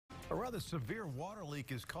A rather severe water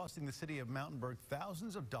leak is costing the city of Mountainburg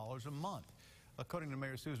thousands of dollars a month. According to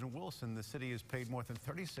Mayor Susan Wilson, the city has paid more than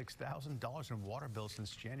 $36,000 in water bills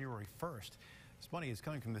since January 1st. This money is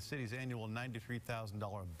coming from the city's annual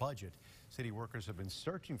 $93,000 budget. City workers have been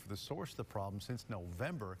searching for the source of the problem since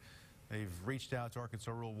November. They've reached out to Arkansas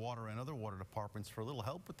Rural Water and other water departments for a little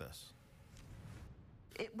help with this.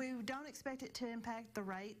 We don't expect it to impact the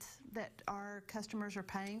rates that our customers are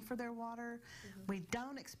paying for their water. We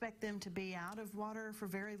don't expect them to be out of water for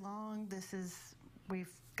very long.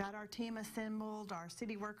 We've got our team assembled. Our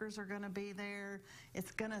city workers are going to be there.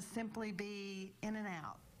 It's going to simply be in and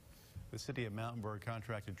out. The city of Mountainburg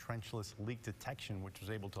contracted trenchless leak detection, which was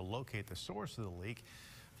able to locate the source of the leak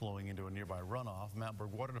flowing into a nearby runoff.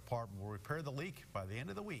 Mountainburg Water Department will repair the leak by the end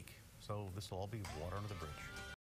of the week. So this will all be water under the bridge.